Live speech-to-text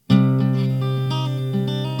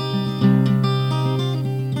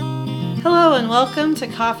Hello and welcome to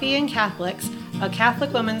Coffee and Catholics, a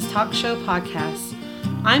Catholic women's talk show podcast.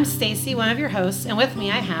 I'm Stacy, one of your hosts, and with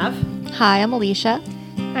me I have... Hi, I'm Alicia.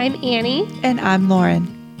 I'm Annie. And I'm Lauren.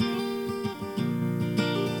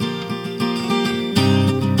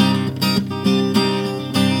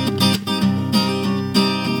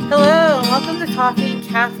 Hello and welcome to Coffee and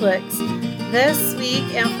Catholics. This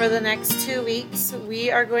week and for the next 2 weeks,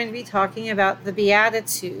 we are going to be talking about the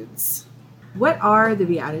Beatitudes. What are the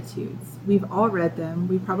Beatitudes? We've all read them.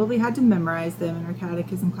 We probably had to memorize them in our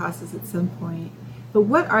catechism classes at some point. But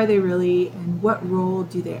what are they really, and what role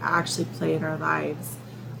do they actually play in our lives?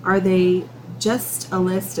 Are they just a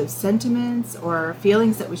list of sentiments or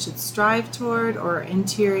feelings that we should strive toward or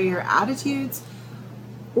interior attitudes?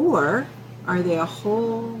 Or are they a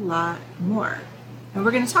whole lot more? And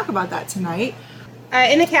we're going to talk about that tonight.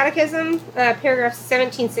 In the catechism, paragraph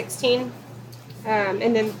 1716,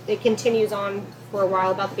 and then it continues on for a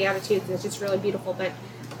while about the Beatitudes, and it's just really beautiful. But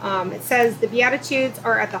it says, the Beatitudes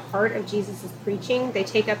are at the heart of Jesus' preaching. They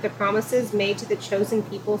take up the promises made to the chosen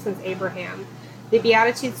people since Abraham. The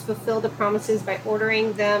Beatitudes fulfill the promises by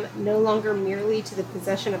ordering them no longer merely to the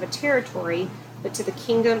possession of a territory, but to the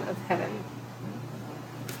kingdom of heaven.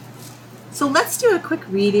 So let's do a quick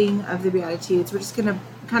reading of the Beatitudes. We're just going to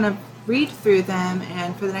kind of read through them,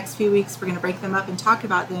 and for the next few weeks we're going to break them up and talk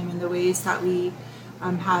about them in the ways that we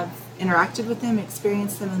have interacted with them,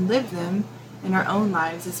 experienced them, and lived them in our own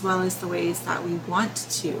lives, as well as the ways that we want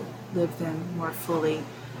to live them more fully.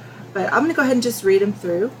 But I'm going to go ahead and just read them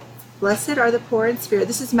through. Blessed are the poor in spirit.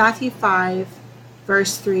 This is Matthew 5,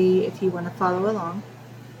 verse 3, if you want to follow along.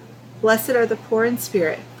 Blessed are the poor in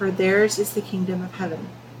spirit, for theirs is the kingdom of heaven.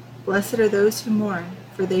 Blessed are those who mourn,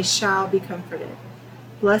 for they shall be comforted.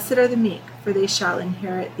 Blessed are the meek, for they shall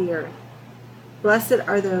inherit the earth. Blessed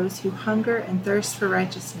are those who hunger and thirst for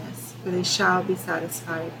righteousness, for they shall be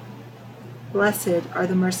satisfied. Blessed are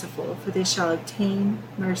the merciful, for they shall obtain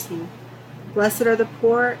mercy. Blessed are the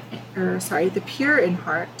pure in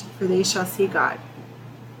heart, for they shall see God.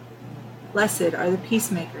 Blessed are the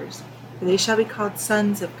peacemakers, for they shall be called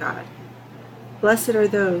sons of God. Blessed are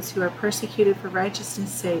those who are persecuted for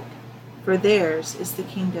righteousness' sake, for theirs is the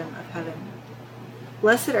kingdom of heaven.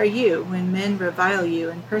 Blessed are you when men revile you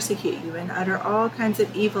and persecute you and utter all kinds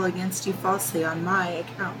of evil against you falsely on my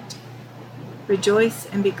account. Rejoice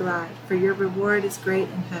and be glad, for your reward is great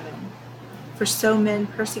in heaven. For so men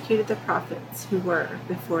persecuted the prophets who were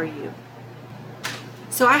before you.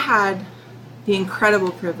 So I had the incredible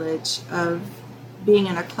privilege of being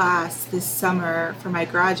in a class this summer for my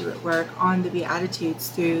graduate work on the Beatitudes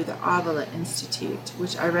through the Avila Institute,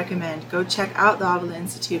 which I recommend. Go check out the Avila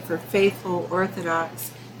Institute for faithful,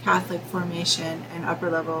 Orthodox, Catholic formation and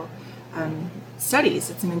upper level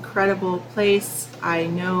studies. It's an incredible place. I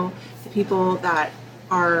know the people that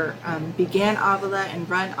began Avila and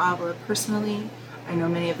run Avila personally. I know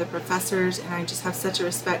many of the professors, and I just have such a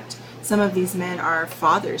respect. Some of these men are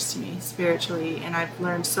fathers to me spiritually, and I've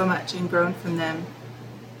learned so much and grown from them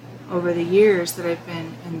over the years that I've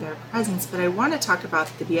been in their presence. But I want to talk about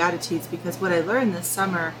the Beatitudes because what I learned this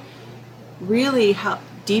summer really helped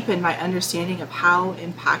deepen my understanding of how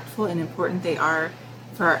impactful and important they are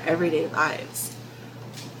for our everyday lives.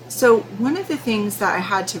 So one of the things that I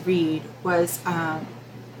had to read was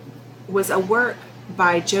a work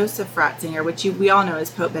by Joseph Ratzinger, which we all know as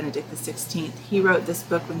Pope Benedict XVI. He wrote this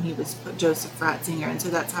book when he was Joseph Ratzinger, and so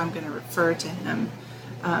that's how I'm going to refer to him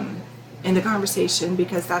in the conversation,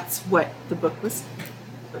 because that's what the book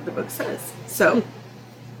says. So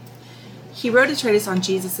he wrote a treatise on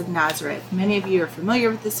Jesus of Nazareth. Many of you are familiar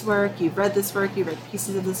with this work. You've read this work. You've read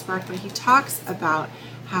pieces of this work, but he talks about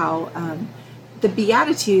how the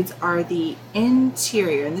Beatitudes are the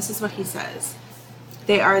interior, and this is what he says.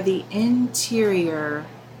 They are the interior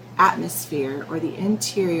atmosphere or the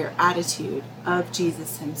interior attitude of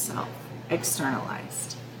Jesus himself,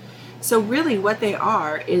 externalized. So really what they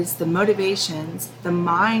are is the motivations, the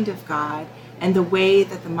mind of God, and the way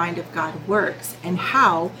that the mind of God works, and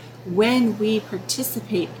how when we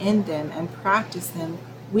participate in them and practice them,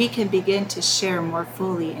 we can begin to share more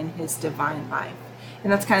fully in his divine life.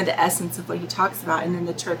 And that's kind of the essence of what he talks about. And then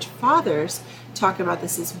the church fathers talk about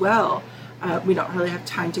this as well. We don't really have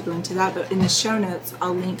time to go into that, but in the show notes,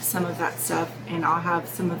 I'll link some of that stuff, and I'll have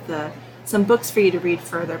some books for you to read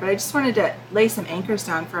further. But I just wanted to lay some anchors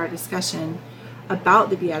down for our discussion about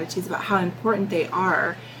the Beatitudes, about how important they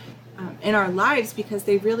are in our lives, because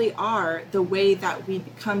they really are the way that we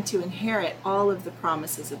come to inherit all of the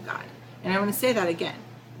promises of God. And I want to say that again.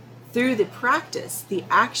 Through the practice, the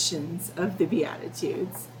actions of the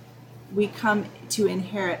Beatitudes, we come to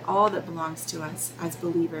inherit all that belongs to us as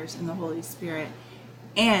believers in the Holy Spirit.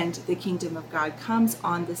 And the kingdom of God comes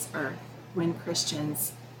on this earth when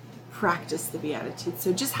Christians practice the Beatitudes.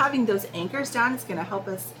 So just having those anchors down is going to help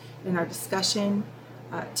us in our discussion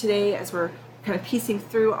today as we're kind of piecing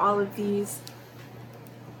through all of these.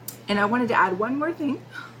 And I wanted to add one more thing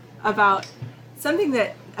about something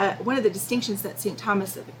that one of the distinctions that St.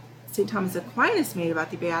 Thomas Aquinas made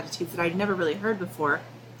about the Beatitudes that I'd never really heard before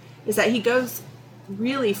is that he goes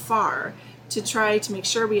really far to try to make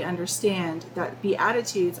sure we understand that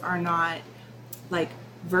Beatitudes are not like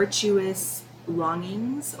virtuous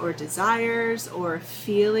longings or desires or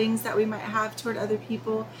feelings that we might have toward other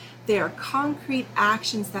people. They are concrete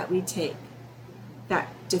actions that we take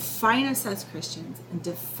that define us as Christians and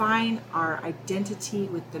define our identity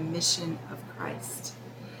with the mission of Christ.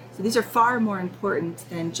 So these are far more important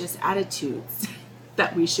than just attitudes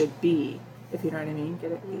that we should be, if you know what I mean.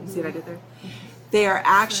 Get it? You see what I did there? They are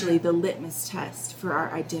actually the litmus test for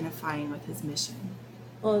our identifying with his mission.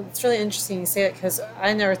 Well, it's really interesting you say it, because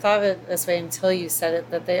I never thought of it this way until you said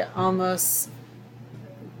it, that they almost,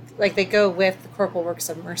 like, they go with the corporal works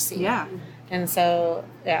of mercy. Yeah. And so,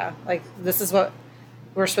 yeah, like, this is what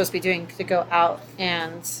we're supposed to be doing, to go out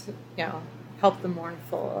and, help the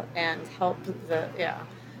mournful and help the,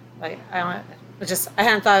 like, I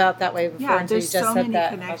hadn't thought about it that way before until you just said that. There's so many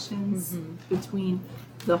connections between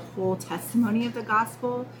the whole testimony of the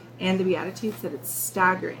gospel and the Beatitudes that it's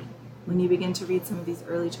staggering. When you begin to read some of these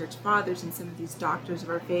early church fathers and some of these doctors of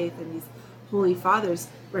our faith and these holy fathers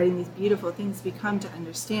writing these beautiful things, we come to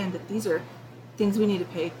understand that these are things we need to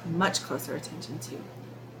pay much closer attention to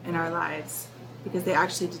in our lives, because they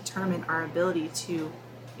actually determine our ability to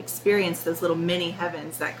experience those little mini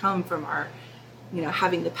heavens that come from our,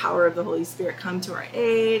 having the power of the Holy Spirit come to our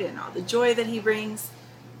aid and all the joy that he brings.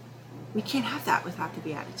 We can't have that without the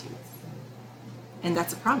Beatitudes. And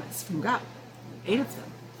that's a promise from God. 8 of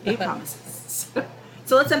them. 8 promises.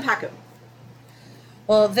 So let's unpack them.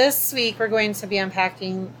 Well, this week we're going to be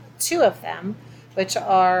unpacking 2 of them, which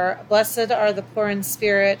are, blessed are the poor in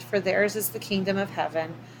spirit, for theirs is the kingdom of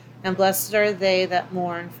heaven, and blessed are they that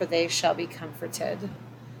mourn, for they shall be comforted.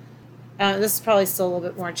 This is probably still a little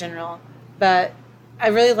bit more general, but I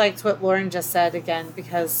really liked what Lauren just said again,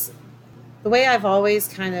 because the way I've always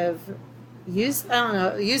kind of use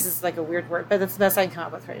is like a weird word, but that's the best I can come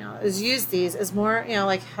up with right now, is use these is more,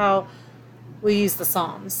 like how we use the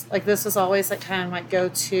Psalms. Like, this was always like kind of my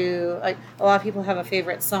go-to, like a lot of people have a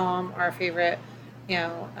favorite Psalm or a favorite,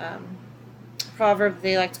 proverb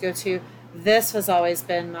they like to go to. This has always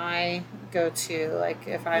been my go-to. Like,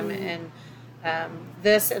 if I'm in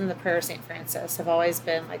this and the prayer of St. Francis have always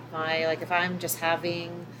been like my, like, if I'm just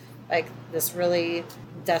having like this really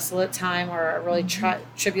desolate time or a really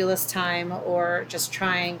tribulous time, or just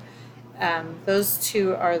trying, those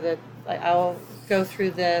 2 are the, like, I'll go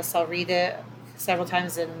through this, I'll read it several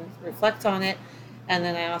times and reflect on it, and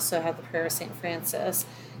then I also have the prayer of St. Francis.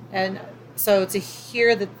 And so to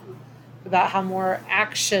hear about how more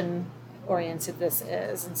action oriented this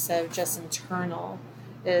is instead of just internal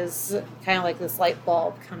is kind of like this light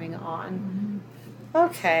bulb coming on.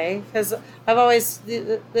 Okay, because I've always,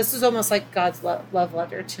 this is almost like God's love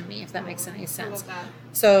letter to me, if that makes any sense. I love that.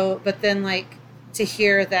 So, but then, like, to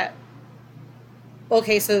hear that,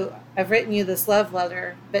 okay, so I've written you this love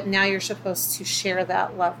letter, but now you're supposed to share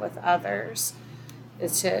that love with others,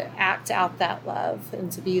 is to act out that love and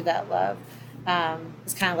to be that love.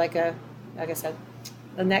 It's kind of like like I said,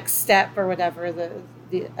 the next step or whatever,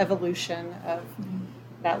 the evolution of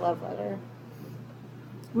that love letter.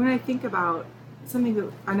 When I think about something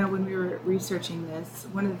that I know when we were researching this,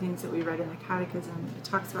 one of the things that we read in the Catechism, it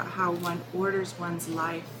talks about how one orders one's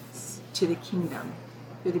life to the kingdom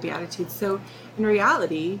through the Beatitudes. So in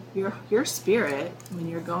reality, your spirit, when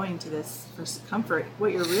you're going to this for comfort,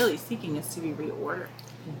 what you're really seeking is to be reordered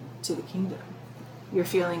to the kingdom. You're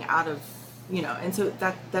feeling out of, and so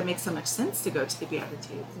that makes so much sense to go to the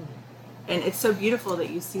Beatitudes. And it's so beautiful that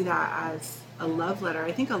you see that as a love letter.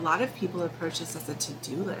 I think a lot of people approach this as a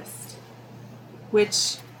to-do list,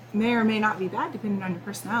 which may or may not be bad depending on your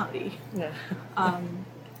personality. Yeah.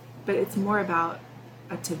 But it's more about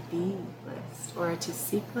a to-be list or a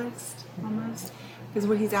to-seek list almost. Because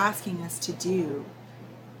what he's asking us to do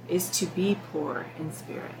is to be poor in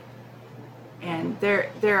spirit. And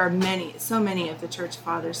there are so many of the church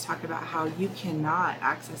fathers talk about how you cannot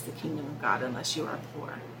access the kingdom of God unless you are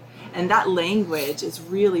poor. And that language is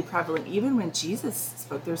really prevalent. Even when Jesus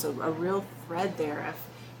spoke, there's a real thread there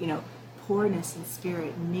of, poorness in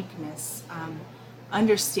spirit, meekness,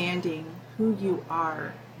 understanding who you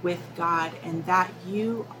are with God, and that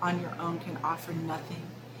you on your own can offer nothing,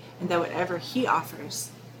 and that whatever he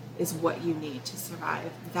offers is what you need to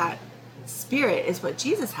survive. That spirit is what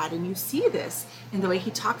Jesus had. And you see this in the way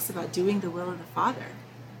he talks about doing the will of the Father.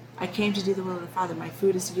 I came to do the will of the Father. My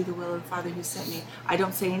food is to do the will of the Father who sent me. I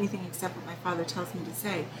don't say anything except what my Father tells me to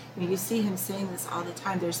say. I mean, you see him saying this all the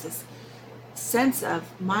time. There's this sense of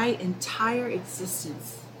my entire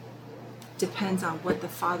existence depends on what the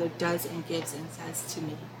Father does and gives and says to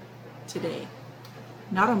me today.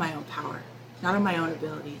 Not on my own power, not on my own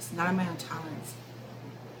abilities, not on my own talents.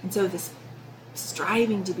 And so this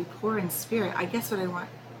striving to be poor in spirit, I guess what I want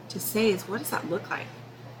to say is, what does that look like?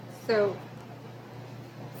 So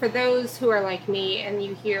for those who are like me and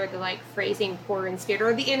you hear the like phrasing poor in spirit or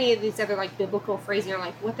any of these other like biblical phrasing, you're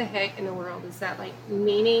like, what the heck in the world is that like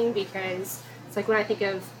meaning? Because it's like when I think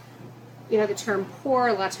of, you know, the term poor,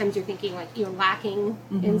 a lot of times you're thinking like you're lacking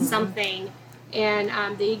in something.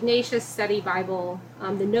 And the Ignatius Study Bible,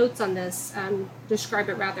 the notes on this describe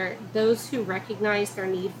it rather, those who recognize their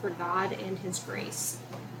need for God and his grace.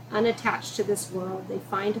 Unattached to this world, they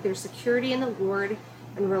find their security in the Lord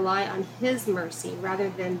and rely on his mercy rather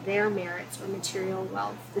than their merits or material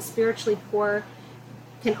wealth. The spiritually poor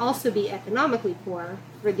can also be economically poor,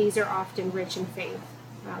 for these are often rich in faith.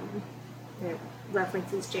 It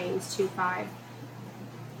references James 2:5. It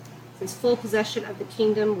says, full possession of the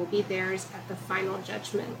kingdom will be theirs at the final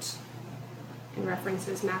judgment. And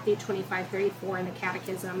references Matthew 25:34 in the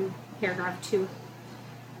Catechism, paragraph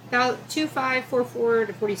 2544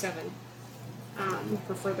 to 47,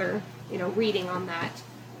 for further, you know, reading on that.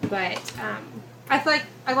 But I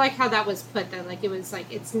like how that was put though. Like it was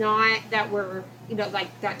like, it's not that we're, you know,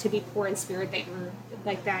 like that to be poor in spirit, that you're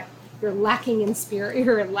like that you're lacking in spirit,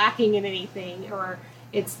 you're lacking in anything, or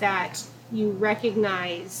it's that you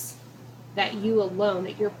recognize that you alone,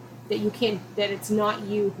 that it's not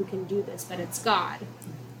you who can do this, but it's God.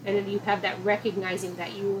 And then you have that recognizing that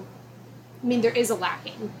there is a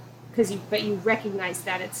lacking, but you recognize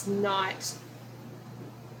that it's not.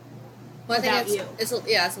 Well, I about think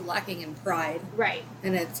it's a lacking in pride, right?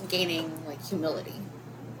 And it's gaining like humility,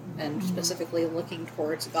 and specifically looking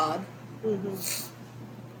towards God. Mm-hmm.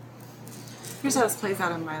 Here's how this plays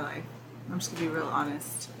out in my life. I'm just gonna be real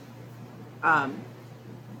honest.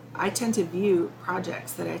 I tend to view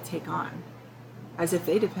projects that I take on as if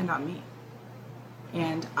they depend on me,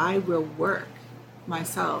 and I will work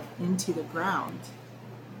myself into the ground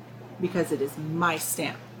because it is my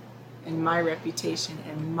stamp and my reputation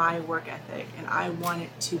and my work ethic, and I want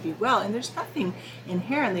it to be well. And there's nothing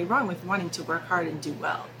inherently wrong with wanting to work hard and do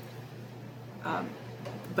well,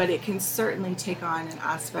 but it can certainly take on an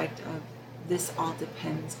aspect of this all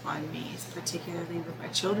depends on me, particularly with my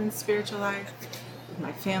children's spiritual life, with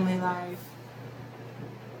my family life.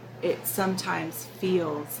 It sometimes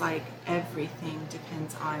feels like everything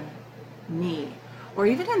depends on me, or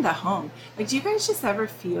even in the home. Like, do you guys just ever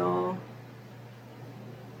feel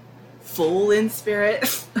full in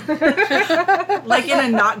spirit? Like in a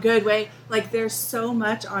not good way, like there's so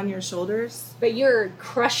much on your shoulders, but you're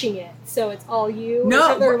crushing it, so it's all you.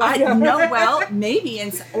 Well,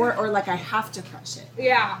 maybe, or like I have to crush it,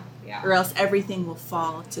 yeah, or else everything will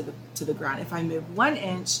fall to the ground. If I move 1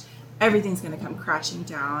 inch, everything's going to come crashing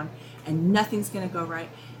down and nothing's going to go right,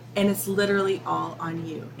 and it's literally all on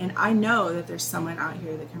you. And I know that there's someone out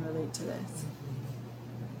here that can relate to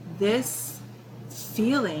this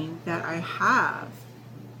feeling that I have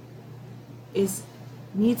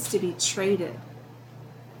needs to be traded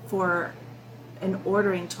for an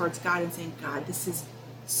ordering towards God and saying, God, this is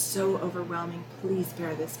so overwhelming. Please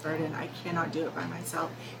bear this burden. I cannot do it by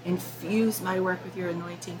myself. Infuse my work with your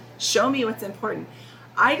anointing. Show me what's important.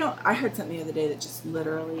 I heard something the other day that just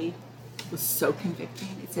literally was so convicting.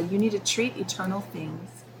 It said you need to treat eternal things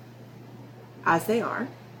as they are.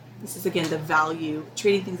 This is, again, the value,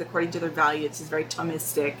 treating things according to their value. This is very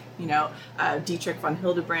Thomistic, Dietrich von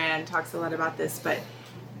Hildebrand talks a lot about this, but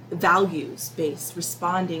values-based,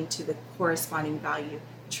 responding to the corresponding value.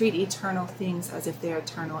 Treat eternal things as if they are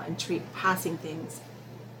eternal, and treat passing things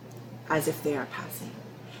as if they are passing.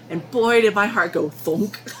 And boy, did my heart go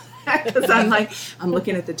thunk. Because I'm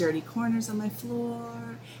looking at the dirty corners on my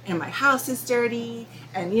floor, and my house is dirty,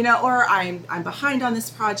 and or I'm behind on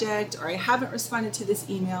this project, or I haven't responded to this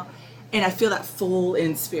email, and I feel that full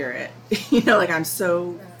in spirit, like I'm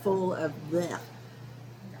so full of bleh.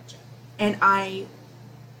 Gotcha. And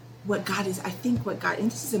what God,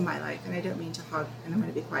 and this is in my life, and I don't mean to hog, and I'm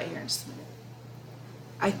going to be quiet here in just a minute.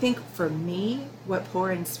 I think for me, what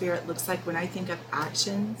poor in spirit looks like when I think of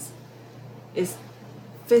actions is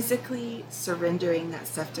physically surrendering that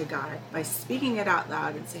stuff to God by speaking it out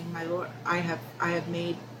loud and saying, my Lord, I have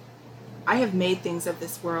made things of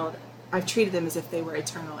this world. I've treated them as if they were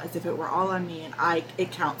eternal, as if it were all on me, and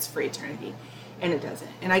it counts for eternity. And it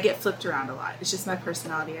doesn't. And I get flipped around a lot. It's just my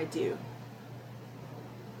personality. I do.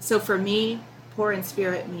 So for me, poor in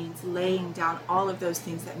spirit means laying down all of those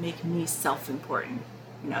things that make me self-important,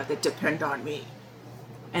 that depend on me,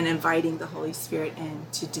 and inviting the Holy Spirit in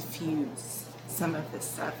to diffuse some of this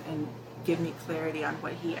stuff and give me clarity on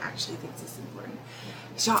what he actually thinks is important.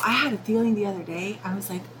 So I had a feeling the other day, I was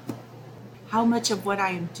like, how much of what I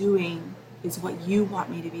am doing is what you want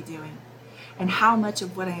me to be doing? And how much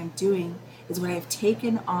of what I am doing is what I've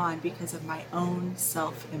taken on because of my own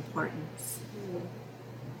self-importance?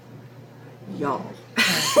 Y'all.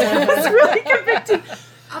 It's really convicting.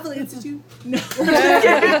 I believe it's you. No.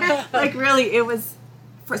 Like really, it was,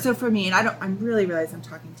 for me, and I really realize I'm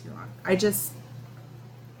talking too long. I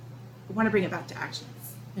want to bring it back to actions.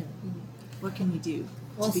 What can we do?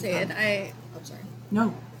 Well, say it. I'm sorry.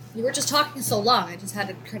 No. You were just talking so long. I just had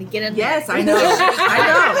to try to get in. Yes, I know. I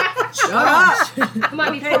know. Shut up. Come on,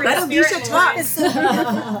 Okay, let Alicia talk.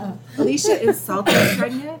 Alicia is salty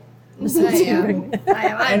pregnant. I am.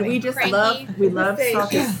 And we just cranky. love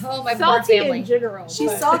salty. Oh, my poor Salty family. in general.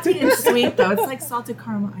 She's salty and sweet though. It's like salted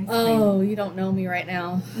caramel ice cream. Oh, you don't know me right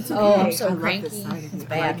now. It's okay. Oh, I'm so I cranky. love this side of It's you.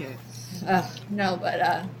 bad. I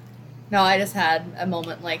like it. No, I just had a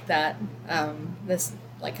moment like that. This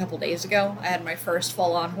couple days ago, I had my first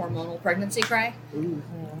full-on hormonal pregnancy cry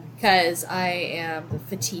because the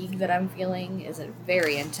fatigue that I'm feeling is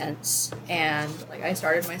very intense, and I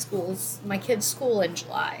started my kids' school in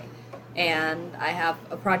July, and I have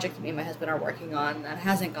a project that me and my husband are working on that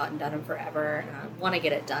hasn't gotten done in forever, and I want to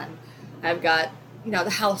get it done. I've got the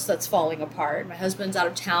house that's falling apart. My husband's out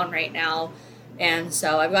of town right now. And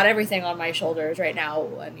so I've got everything on my shoulders right now,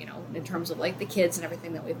 and in terms of the kids and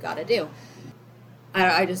everything that we've got to do.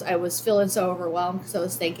 I was feeling so overwhelmed because I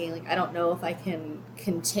was thinking I don't know if I can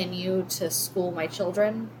continue to school my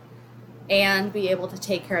children and be able to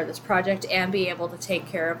take care of this project and be able to take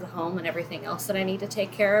care of the home and everything else that I need to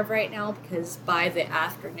take care of right now, because by the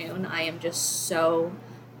afternoon I am just so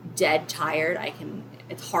dead tired.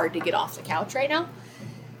 It's hard to get off the couch right now.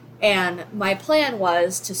 And my plan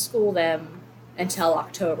was to school them until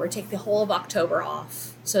October, take the whole of October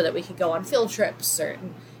off so that we could go on field trips or,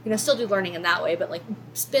 still do learning in that way, but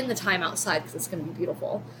spend the time outside because it's going to be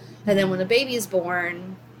beautiful. And then when the baby is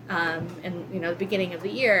born, and the beginning of the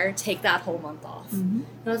year, take that whole month off. Mm-hmm.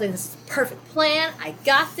 And I was like, this is a perfect plan. I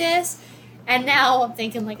got this. And now I'm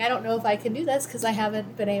thinking I don't know if I can do this because I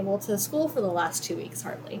haven't been able to school for the last 2 weeks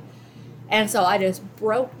hardly. And so I just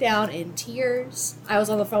broke down in tears. I was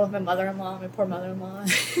on the phone with my mother-in-law, my poor mother-in-law.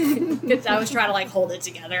 I was trying to hold it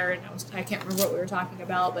together, and I can't remember what we were talking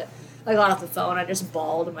about, but I got off the phone. I just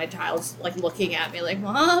bawled, and my child's looking at me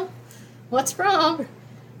Mom, what's wrong?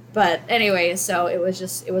 But anyway, so it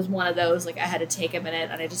was one of those, I had to take a minute,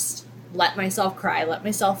 and I just let myself cry, let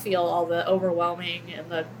myself feel all the overwhelming and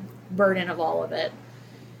the burden of all of it.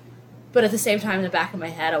 But at the same time, in the back of my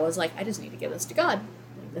head, I was I just need to give this to God.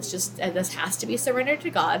 This has to be surrendered to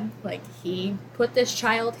God. He put this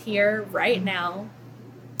child here right now.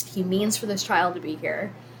 He means for this child to be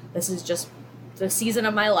here. This is just the season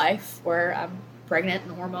of my life where I'm pregnant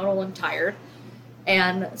and hormonal and tired.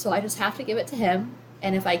 And so I just have to give it to him.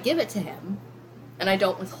 And if I give it to him and I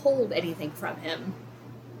don't withhold anything from him,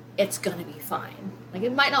 it's going to be fine.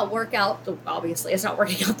 It might not work out. Obviously, it's not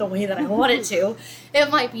working out the way that I want it to. It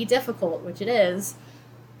might be difficult, which it is.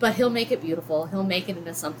 But he'll make it beautiful. He'll make it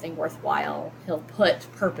into something worthwhile. He'll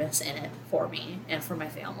put purpose in it for me and for my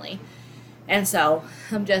family. And so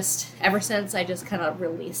ever since I just kind of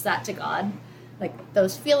released that to God,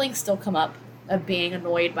 those feelings still come up of being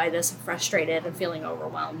annoyed by this and frustrated and feeling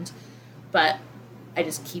overwhelmed. But I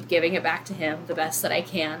just keep giving it back to him the best that I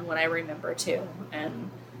can when I remember to. And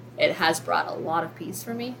it has brought a lot of peace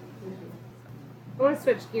for me. I want to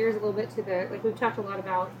switch gears a little bit to we've talked a lot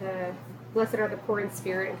about the blessed are the poor in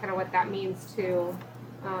spirit and kind of what that means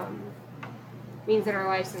means in our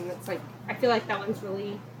lives, and it's I feel that one's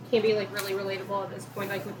really can be really relatable at this point,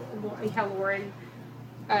 with how Lauren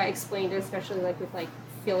explained it, especially with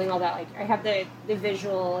feeling all that. I have the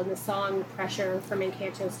visual and the song Pressure from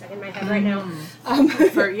Encanto stuck in my head right now.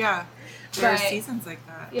 There are seasons like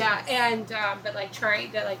that. Yeah, and but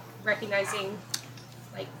trying to recognizing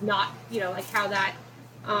not how that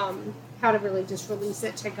how to really just release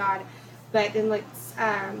it to God. But then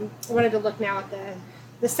I wanted to look now at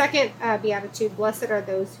the second beatitude. Blessed are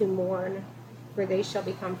those who mourn, for they shall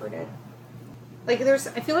be comforted. I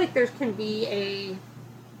feel there can be a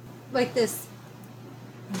this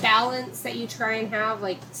balance that you try and have.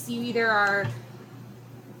 So you either are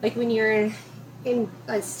when you're in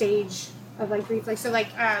a stage like grief. Like, so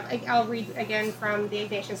like, I'll read again from the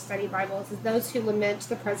Ignatius Study Bible. It says, those who lament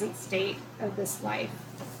the present state of this life.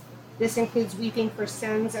 This includes weeping for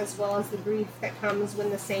sins as well as the grief that comes when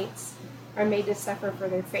the saints are made to suffer for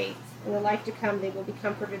their faith. In the life to come, they will be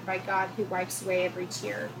comforted by God who wipes away every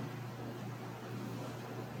tear.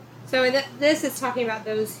 So this is talking about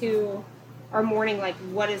those who are mourning, like,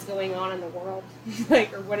 what is going on in the world,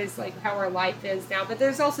 like, or what is, like, how our life is now. But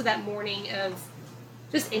there's also that mourning of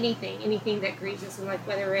just anything that grieves us, and, like,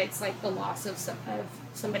 whether it's, like, the loss of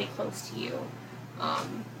somebody close to you.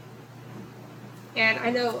 And I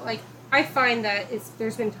know, like, I find that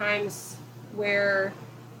there's been times where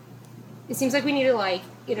it seems like we need to, like,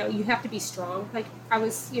 you have to be strong. Like, I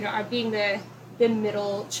was, I being the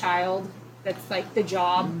middle child, that's like the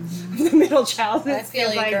job, the middle child. I feel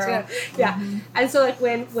like, girl. Yeah. Mm-hmm. And so, like,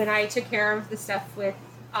 when I took care of the stuff with,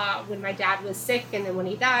 when my dad was sick and then when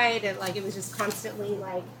he died, and, like, it was just constantly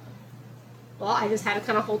like, well, I just had to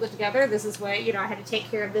kind of hold it together. This is what, I had to take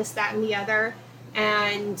care of this, that, and the other,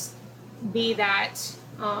 and be that,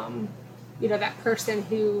 that person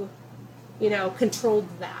who, controlled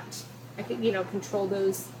that. I could, control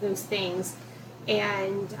those things.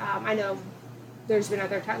 And I know there's been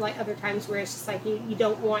other times where it's just like you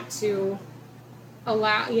don't want to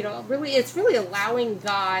allow, it's really allowing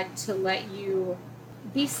God to let you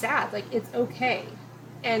be sad. Like, it's okay.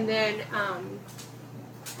 And then,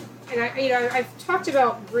 and I've talked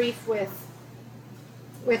about grief with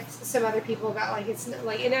some other people about, like, it's not,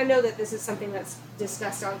 like, and I know that this is something that's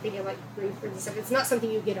discussed on thinking, like, grief or stuff. It's not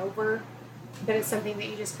something you get over, but it's something that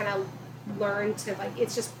you just kind of learn to, like,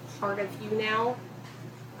 it's just part of you now.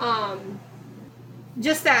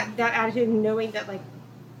 Just that attitude, knowing that, like,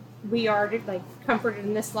 we are, like, comforted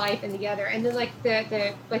in this life and together, and then, like,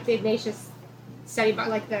 the Ignatius study about,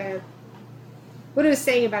 like, what it was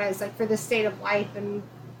saying about it is, like, for the state of life, and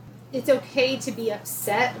it's okay to be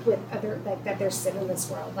upset with other, like, that there's sin in this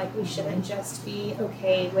world. Like, we shouldn't just be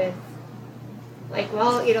okay with, like,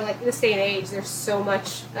 well, like, in this day and age, there's so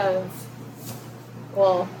much of,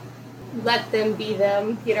 well, let them be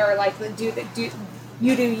them, or, like, do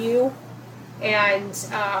you. And,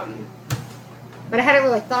 but I hadn't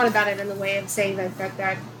really thought about it in the way of saying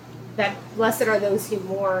that blessed are those who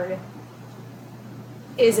mourn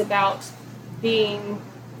is about being,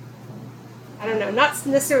 I don't know, not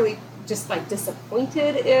necessarily just, like,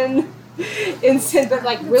 disappointed in sin, but,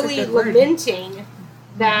 like, really lamenting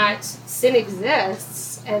that sin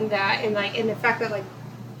exists, and the fact that, like,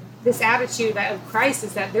 this attitude of Christ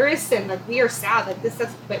is that there is sin, like, we are sad, like,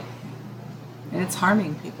 but and it's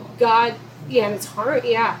harming people. God, yeah, and it's hard,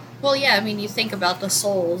 yeah. Well, yeah, I mean, you think about the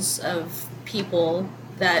souls of people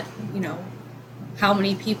that, how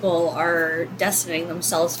many people are destining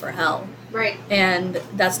themselves for hell. Right. And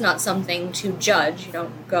that's not something to judge. You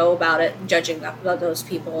don't go about it judging those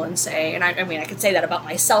people and say, and I mean, I could say that about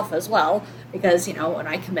myself as well, because, when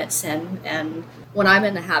I commit sin and when I'm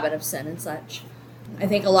in the habit of sin and such, I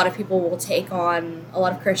think a lot of Christians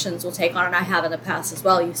will take on, and I have in the past as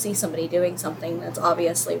well, you see somebody doing something that's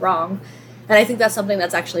obviously wrong. And I think that's something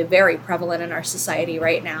that's actually very prevalent in our society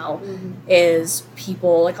right now, is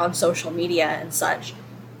people, like, on social media and such,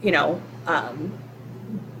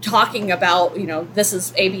 talking about, this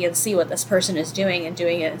is A, B, and C, what this person is doing, and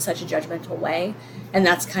doing it in such a judgmental way. And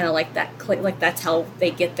that's kind of like that, like, that's how they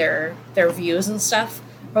get their views and stuff,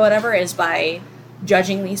 or whatever, is by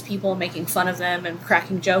judging these people, making fun of them, and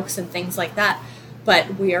cracking jokes and things like that.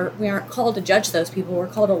 But we aren't called to judge those people. We're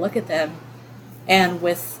called to look at them and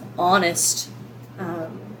with honest,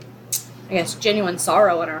 genuine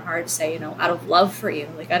sorrow in our hearts say, out of love for you,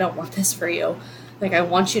 like, I don't want this for you. Like, I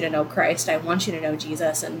want you to know Christ. I want you to know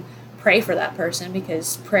Jesus, and pray for that person,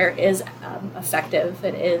 because prayer is effective.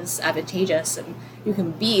 It is advantageous, and you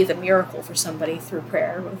can be the miracle for somebody through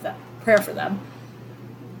prayer, with that prayer for them.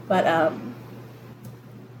 But,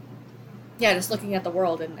 yeah, just looking at the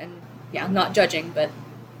world and not judging, but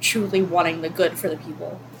truly wanting the good for the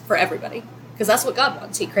people, for everybody. Because that's what God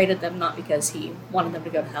wants. He created them not because he wanted them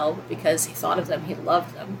to go to hell, but because he thought of them, he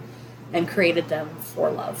loved them, and created them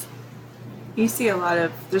for love. You see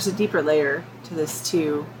there's a deeper layer to this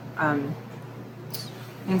too,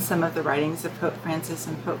 in some of the writings of Pope Francis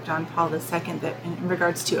and Pope John Paul II, that in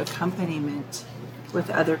regards to accompaniment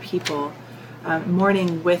with other people,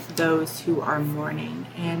 mourning with those who are mourning.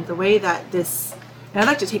 And the way that and I'd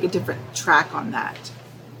like to take a different track on that.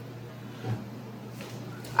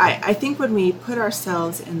 I think when we put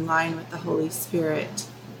ourselves in line with the Holy Spirit,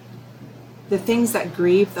 the things that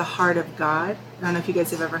grieve the heart of God, I don't know if you guys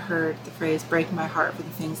have ever heard the phrase, break my heart for the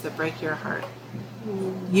things that break your heart.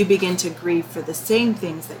 You begin to grieve for the same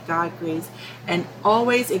things that God grieves. And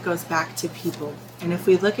always it goes back to people. And if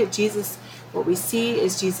we look at Jesus, what we see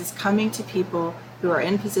is Jesus coming to people who are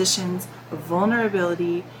in positions of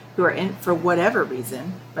vulnerability, who are in, for whatever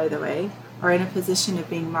reason, by the way, are in a position of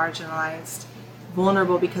being marginalized,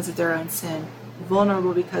 vulnerable because of their own sin,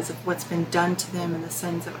 vulnerable because of what's been done to them and the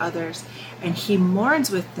sins of others. And he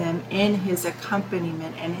mourns with them in his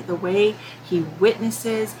accompaniment and the way he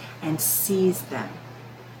witnesses and sees them.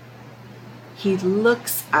 He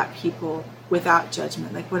looks at people without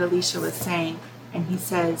judgment, like what Alicia was saying, and he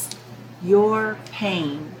says, your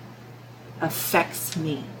pain affects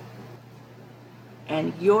me.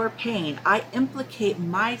 And your pain, I implicate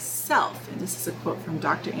myself, and this is a quote from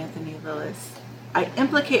Dr. Anthony Lillis, I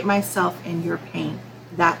implicate myself in your pain.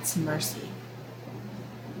 That's mercy.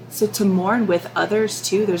 So to mourn with others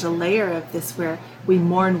too, there's a layer of this where we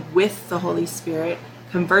mourn with the Holy Spirit.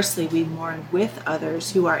 Conversely, we mourn with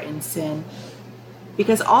others who are in sin.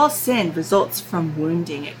 Because all sin results from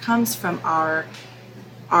wounding. It comes from our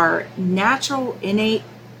natural innate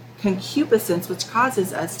concupiscence, which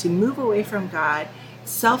causes us to move away from God,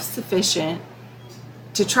 self-sufficient,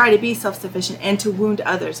 to try to be self-sufficient and to wound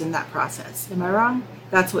others in that process. Am I wrong?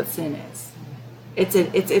 That's what sin is. It's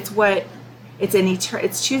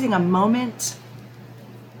choosing a moment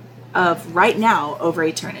of right now over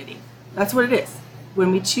eternity. That's what it is.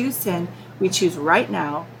 When we choose sin, we choose right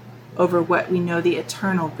now over what we know the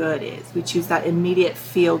eternal good is. We choose that immediate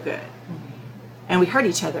feel good. And we hurt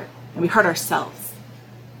each other and we hurt ourselves.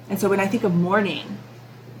 And so when I think of mourning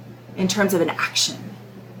in terms of an action,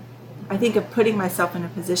 I think of putting myself in a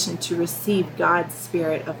position to receive God's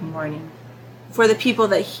spirit of mourning for the people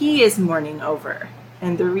that he is mourning over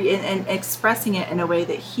and expressing it in a way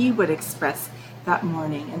that he would express that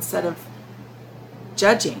mourning instead of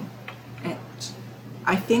judging. And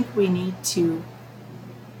I think we need to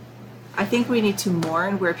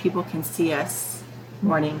mourn where people can see us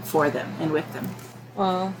mourning for them and with them.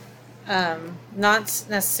 Well, not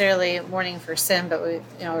necessarily mourning for sin, but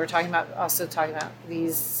we're talking about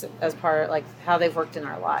these as part of like how they've worked in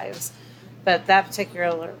our lives. But that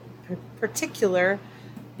particular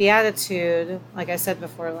beatitude, like I said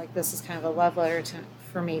before, like this is kind of a love letter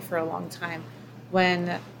for me for a long time.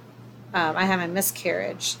 When I had my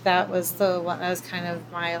miscarriage, that was the one. That was kind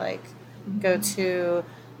of my go-to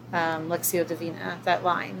Lectio Divina. That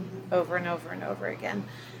line over and over and over again,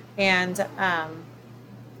 and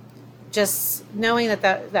just knowing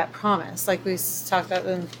that promise, like we talked about,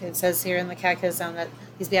 it says here in the Catechism that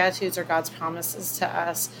these Beatitudes are God's promises to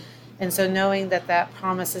us. And so knowing that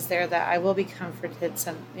promise is there, that I will be comforted,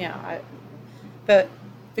 but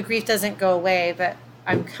the grief doesn't go away, but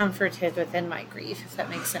I'm comforted within my grief, if that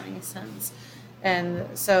makes any sense.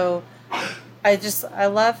 And so I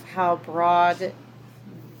love how broad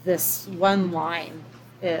this one line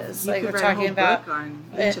is. You like could we're write a talking whole about book on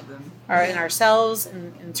each of them. In ourselves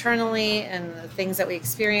and internally, and the things that we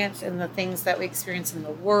experience and the things that we experience in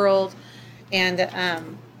the world. And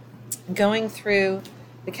going through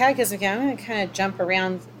the Catechism again, I'm going to kind of jump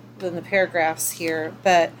around in the paragraphs here,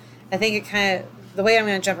 but I think the way I'm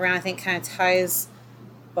going to jump around, I think kind of ties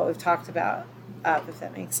what we've talked about up, if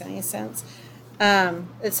that makes any sense.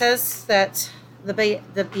 It says that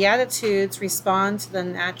the Beatitudes respond to the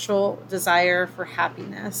natural desire for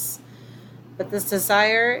happiness. But this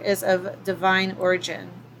desire is of divine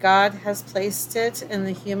origin. God has placed it in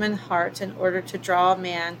the human heart in order to draw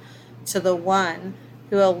man to the one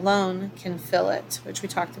who alone can fill it, which we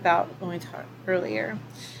talked about when we talked earlier.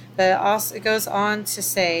 But it goes on to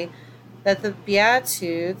say that the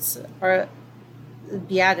Beatitudes, or the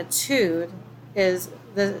Beatitude, is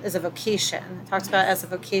a vocation. It talks about it as a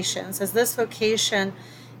vocation. It says this vocation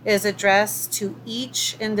is addressed to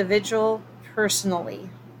each individual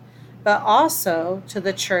personally, but also to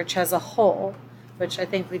the church as a whole, which I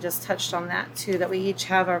think we just touched on that too, that we each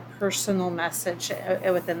have our personal message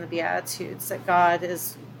within the Beatitudes, that God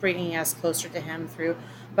is bringing us closer to him through,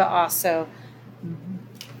 but also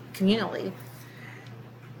communally.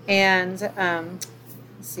 And let's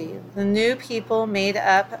see, the new people made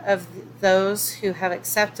up of those who have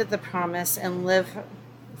accepted the promise and live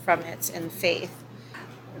from it in faith.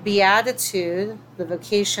 Beatitude, the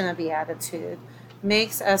vocation of beatitude,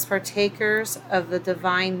 makes us partakers of the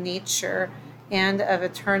divine nature and of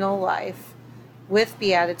eternal life. With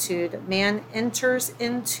beatitude, man enters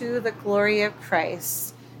into the glory of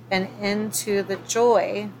Christ and into the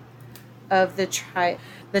joy of the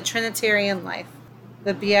Trinitarian life.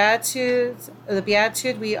 The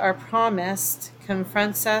beatitude we are promised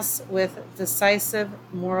confronts us with decisive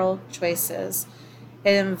moral choices.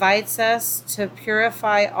 It invites us to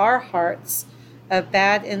purify our hearts of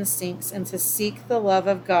bad instincts and to seek the love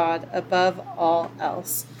of God above all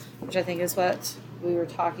else, which I think is what we were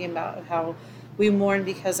talking about, how we mourn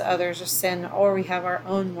because others are sin, or we have our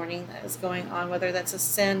own mourning that is going on, whether that's a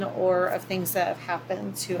sin or of things that have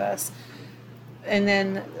happened to us. And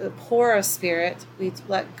then the poor of spirit, we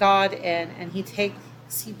let God in, and he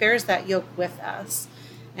bears that yoke with us.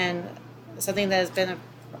 And something that has been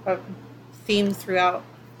a theme throughout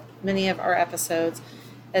many of our episodes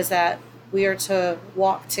is that we are to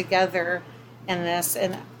walk together in this.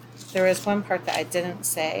 And there was one part that I didn't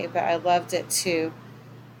say, but I loved it too.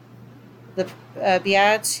 The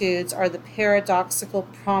Beatitudes are the paradoxical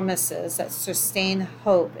promises that sustain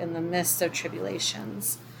hope in the midst of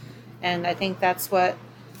tribulations. And I think that's what,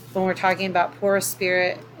 when we're talking about poor of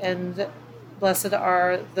spirit and blessed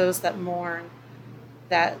are those that mourn,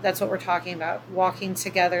 that's what we're talking about. Walking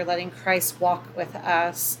together, letting Christ walk with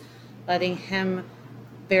us, letting him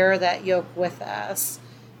bear that yoke with us,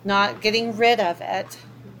 not getting rid of it,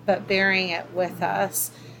 but bearing it with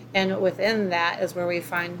us. And within that is where we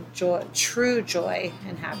find joy, true joy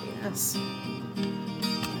and happiness.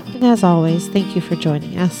 And as always, thank you for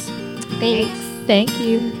joining us. Thanks. Thank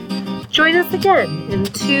you. Join us again in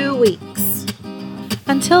 2 weeks.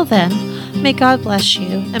 Until then, may God bless you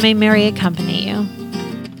and may Mary accompany you.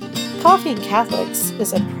 Coffee and Catholics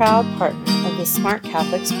is a proud partner of the Smart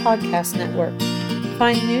Catholics Podcast Network.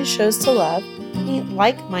 Find new shows to love, meet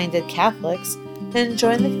like-minded Catholics, and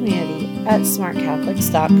join the community at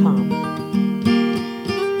smartcatholics.com.